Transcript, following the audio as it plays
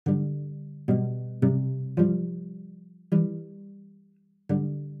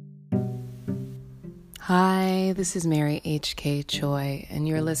Hi, this is Mary H.K. Choi, and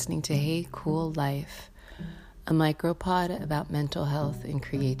you're listening to Hey Cool Life, a micropod about mental health and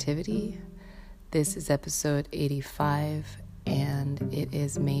creativity. This is episode 85, and it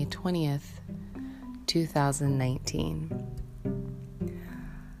is May 20th, 2019.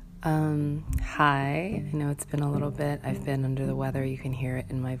 Hi, I know it's been a little bit. I've been under the weather. You can hear it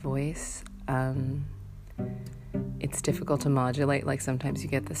in my voice. It's difficult to modulate. Like sometimes you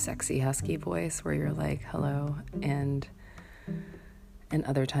get the sexy husky voice where you're like, hello, and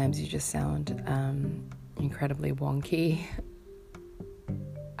other times you just sound incredibly wonky.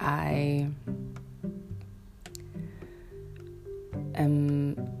 I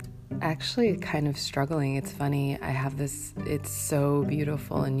am actually kind of struggling. It's funny. I have this, it's so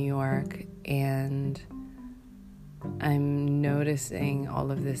beautiful in New York, and I'm noticing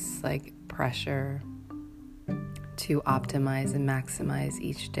all of this like pressure to optimize and maximize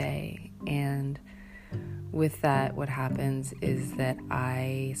each day. And with that, what happens is that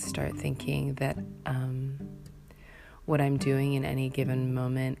I start thinking that what I'm doing in any given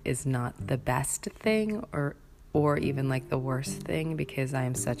moment is not the best thing or even like the worst thing, because I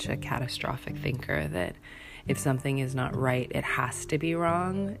am such a catastrophic thinker that if something is not right, it has to be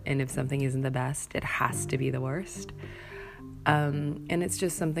wrong. And if something isn't the best, it has to be the worst. And it's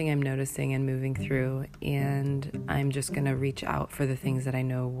just something I'm noticing and moving through, and I'm just going to reach out for the things that I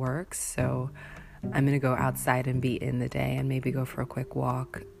know works. So I'm going to go outside and be in the day and maybe go for a quick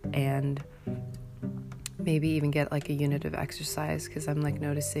walk and maybe even get like a unit of exercise, because I'm like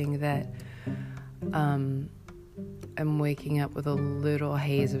noticing that I'm waking up with a little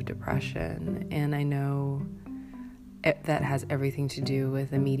haze of depression, and I know that has everything to do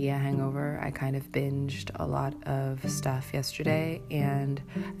with a media hangover. I kind of binged a lot of stuff yesterday, and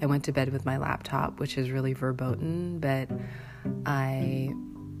I went to bed with my laptop, which is really verboten, but I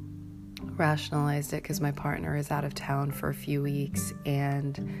rationalized it because my partner is out of town for a few weeks,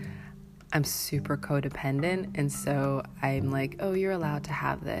 and I'm super codependent, and so I'm like, oh, you're allowed to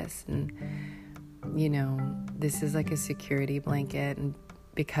have this, and you know, this is like a security blanket, and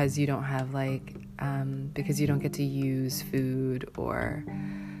because you don't have like because you don't get to use food or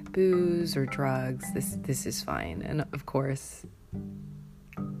booze or drugs, this is fine. And of course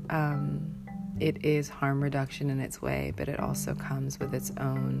it is harm reduction in its way, but it also comes with its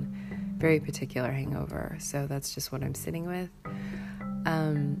own very particular hangover. So that's just what I'm sitting with.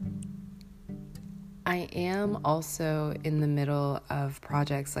 I am also in the middle of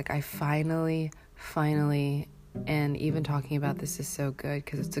projects. Like I finally, and even talking about this is so good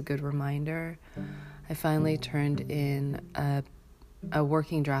because it's a good reminder, I finally turned in a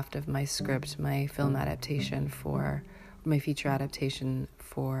working draft of my script, my film adaptation for, my feature adaptation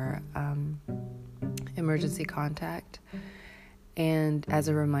for Emergency Contact. And as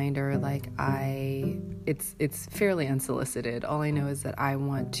a reminder, like it's fairly unsolicited. All I know is that I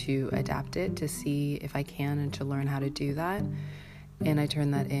want to adapt it to see if I can and to learn how to do that. And I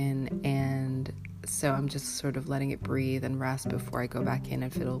turned that in, and so I'm just sort of letting it breathe and rest before I go back in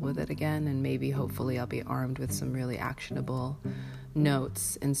and fiddle with it again. And maybe hopefully I'll be armed with some really actionable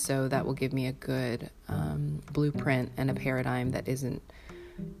notes. And so that will give me a good blueprint and a paradigm that isn't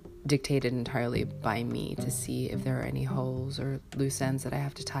dictated entirely by me, to see if there are any holes or loose ends that I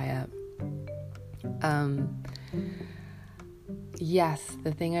have to tie up. Yes,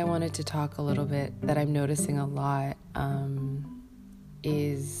 the thing I wanted to talk a little bit that I'm noticing a lot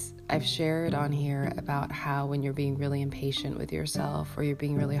is I've shared on here about how when you're being really impatient with yourself, or you're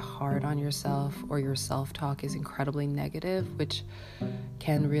being really hard on yourself, or your self-talk is incredibly negative, which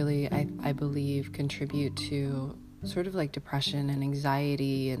can really, I believe, contribute to sort of like depression and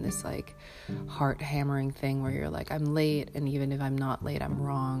anxiety and this like heart hammering thing where you're like, I'm late, and even if I'm not late, I'm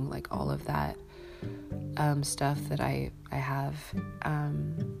wrong. Like all of that stuff that I have.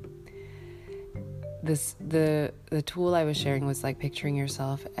 The tool I was sharing was like picturing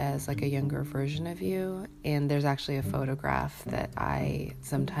yourself as like a younger version of you, and there's actually a photograph that I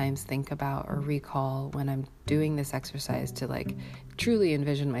sometimes think about or recall when I'm doing this exercise to like truly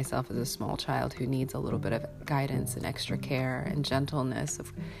envision myself as a small child who needs a little bit of guidance and extra care and gentleness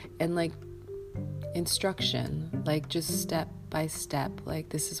and like instruction, like just step by step, like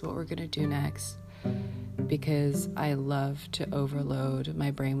this is what we're gonna do next, because I love to overload my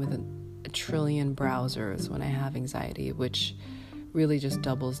brain with a trillion browsers when I have anxiety, which really just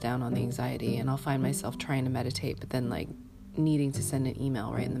doubles down on the anxiety. And I'll find myself trying to meditate, but then like needing to send an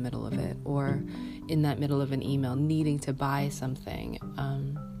email right in the middle of it, or in that middle of an email needing to buy something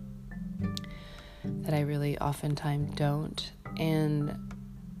that I really oftentimes don't. And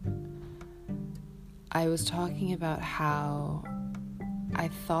I was talking about how I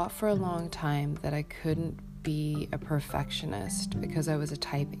thought for a long time that I couldn't be a perfectionist because I was a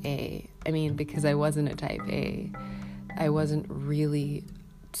type A. I mean, because I wasn't a type A. I wasn't really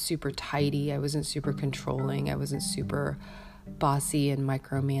super tidy. I wasn't super controlling. I wasn't super bossy and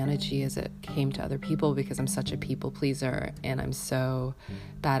micromanagey as it came to other people because I'm such a people pleaser and I'm so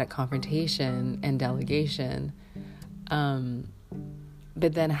bad at confrontation and delegation.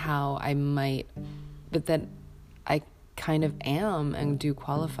 But then I kind of am and do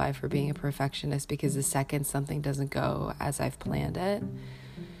qualify for being a perfectionist because the second something doesn't go as I've planned it,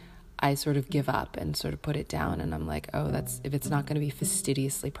 I sort of give up and sort of put it down, and I'm like, oh, if it's not going to be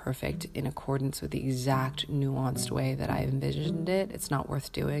fastidiously perfect in accordance with the exact nuanced way that I envisioned it, it's not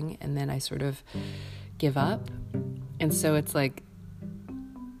worth doing. And then I sort of give up. And so it's like,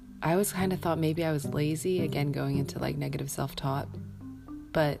 I always kind of thought maybe I was lazy, again, going into like negative self-talk,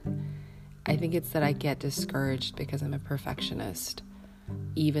 but I think it's that I get discouraged because I'm a perfectionist,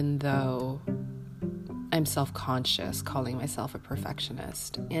 even though I'm self-conscious calling myself a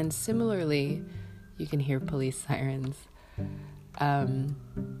perfectionist. And similarly, you can hear police sirens.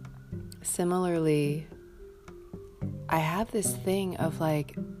 Similarly, I have this thing of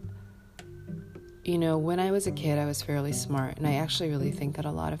like, you know, when I was a kid, I was fairly smart. And I actually really think that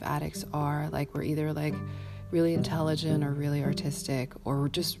a lot of addicts are like, we're either like really intelligent or really artistic or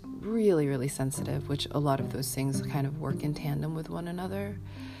just really, really sensitive, which a lot of those things kind of work in tandem with one another.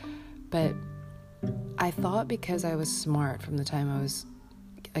 But I thought because I was smart from the time I was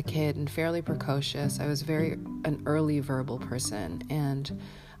a kid and fairly precocious, I was an early verbal person, and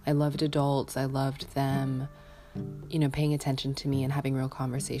I loved adults. I loved them, you know, paying attention to me and having real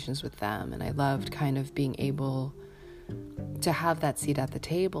conversations with them. And I loved kind of being able to have that seat at the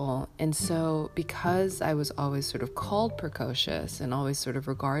table. And so because I was always sort of called precocious and always sort of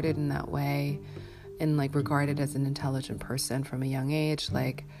regarded in that way and like regarded as an intelligent person from a young age,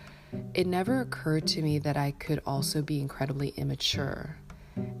 like it never occurred to me that I could also be incredibly immature.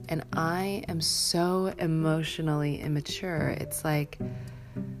 And I am so emotionally immature. It's like,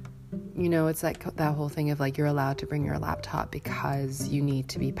 you know, it's like that whole thing of like, you're allowed to bring your laptop because you need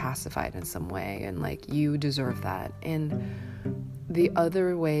to be pacified in some way. And like, you deserve that. And the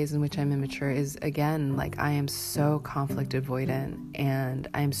other ways in which I'm immature is, again, like I am so conflict avoidant and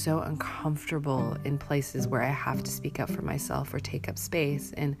I'm so uncomfortable in places where I have to speak up for myself or take up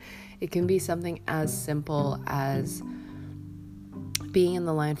space. And it can be something as simple as being in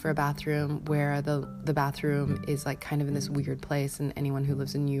the line for a bathroom where the bathroom is like kind of in this weird place, and anyone who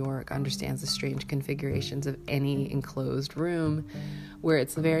lives in New York understands the strange configurations of any enclosed room where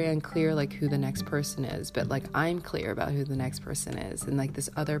it's very unclear like who the next person is, but like I'm clear about who the next person is, and like this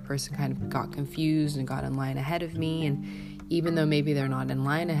other person kind of got confused and got in line ahead of me, and even though maybe they're not in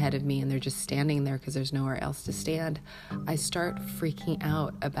line ahead of me and they're just standing there because there's nowhere else to stand, I start freaking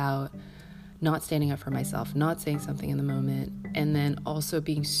out about not standing up for myself, not saying something in the moment, and then also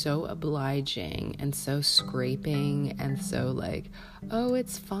being so obliging and so scraping and so like, oh,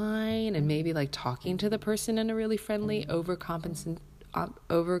 it's fine, and maybe like talking to the person in a really friendly,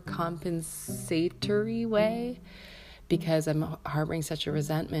 overcompensatory way because I'm harboring such a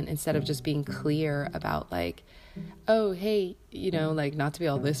resentment instead of just being clear about like, oh, hey, you know, like not to be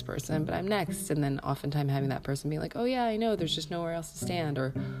all this person, but I'm next. And then oftentimes having that person be like, oh yeah, I know, there's just nowhere else to stand.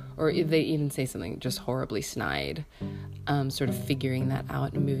 Or if they even say something just horribly snide, sort of figuring that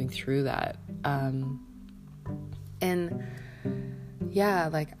out and moving through that. And yeah,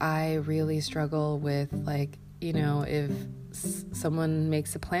 like I really struggle with like, you know, if someone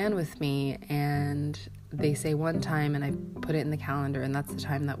makes a plan with me and they say one time and I put it in the calendar and that's the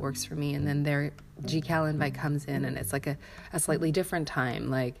time that works for me, and then their GCal invite comes in and it's like a slightly different time,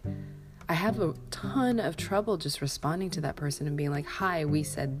 like I have a ton of trouble just responding to that person and being like, hi, we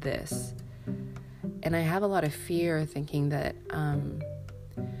said this. And I have a lot of fear thinking that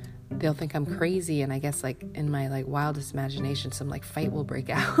they'll think I'm crazy, and I guess like in my like wildest imagination some like fight will break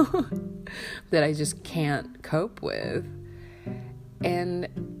out that I just can't cope with. And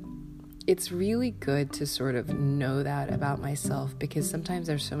it's really good to sort of know that about myself because sometimes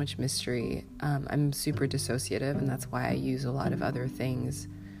there's so much mystery. I'm super dissociative, and that's why I use a lot of other things.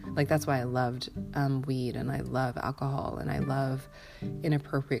 Like that's why I loved weed, and I love alcohol, and I love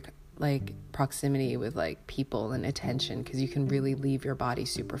inappropriate like proximity with like people and attention, because you can really leave your body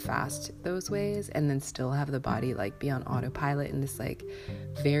super fast those ways and then still have the body like be on autopilot in this like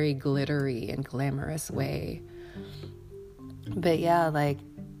very glittery and glamorous way. But yeah, like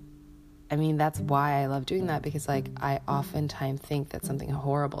I mean, that's why I love doing that, because like I oftentimes think that something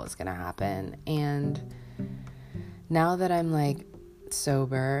horrible is going to happen. And now that I'm like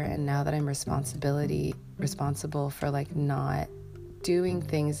sober, and now that I'm responsible for like not doing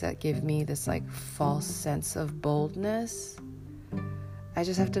things that give me this like false sense of boldness, I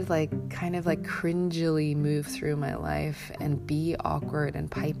just have to like kind of like cringily move through my life and be awkward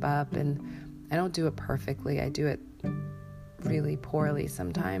and pipe up. And I don't do it perfectly. I do it really poorly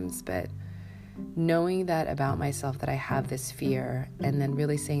sometimes, but knowing that about myself, that I have this fear, and then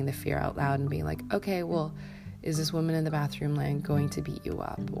really saying the fear out loud and being like, okay, well, is this woman in the bathroom lane going to beat you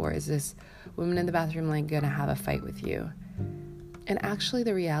up? Or is this woman in the bathroom lane going to have a fight with you? And actually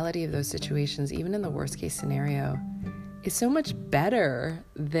the reality of those situations, even in the worst case scenario, is so much better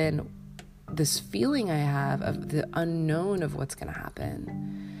than this feeling I have of the unknown of what's going to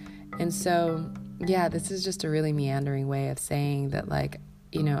happen. And so, yeah, this is just a really meandering way of saying that, like,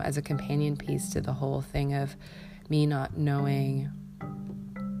 you know, as a companion piece to the whole thing of me not knowing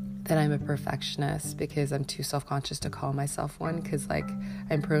that I'm a perfectionist because I'm too self-conscious to call myself one, because like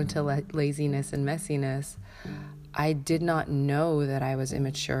I'm prone to laziness and messiness. I did not know that I was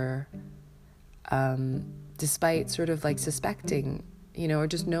immature, despite sort of like suspecting, you know, or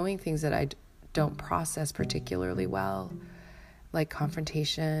just knowing things that I don't process particularly well, like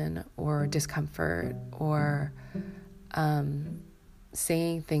confrontation or discomfort, or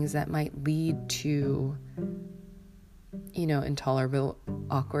saying things that might lead to, you know, intolerable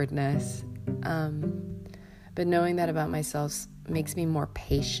awkwardness. But knowing that about myself makes me more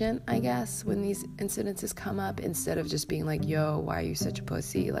patient, I guess, when these incidences come up, instead of just being like, yo, why are you such a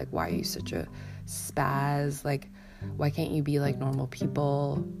pussy? Like, why are you such a spaz? Like, why can't you be like normal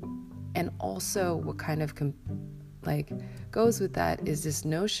people? And also what kind of goes with that is this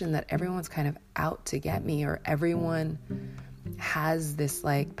notion that everyone's kind of out to get me, or everyone has this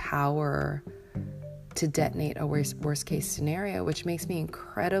like power to detonate a worst case scenario, which makes me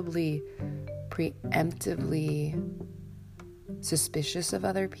incredibly preemptively suspicious of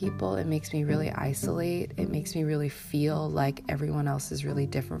other people. It makes me really isolate. It makes me really feel like everyone else is really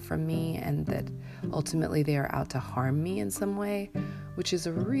different from me, and that ultimately they are out to harm me in some way, which is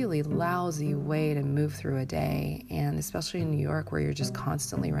a really lousy way to move through a day, and especially in New York where you're just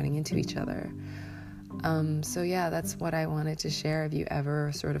constantly running into each other. So yeah, that's what I wanted to share. If you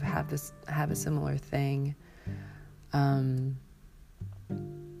ever sort of have a similar thing,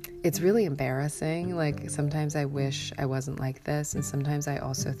 it's really embarrassing. Like, sometimes I wish I wasn't like this, and sometimes I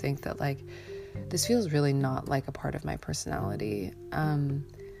also think that like this feels really not like a part of my personality,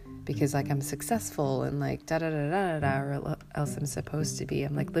 because like I'm successful and like da da da da da, or else I'm supposed to be.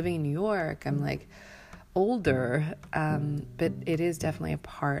 I'm like living in New York. I'm like older, but it is definitely a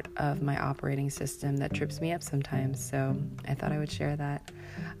part of my operating system that trips me up sometimes. So I thought I would share that.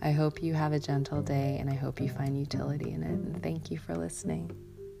 I hope you have a gentle day, and I hope you find utility in it. And thank you for listening.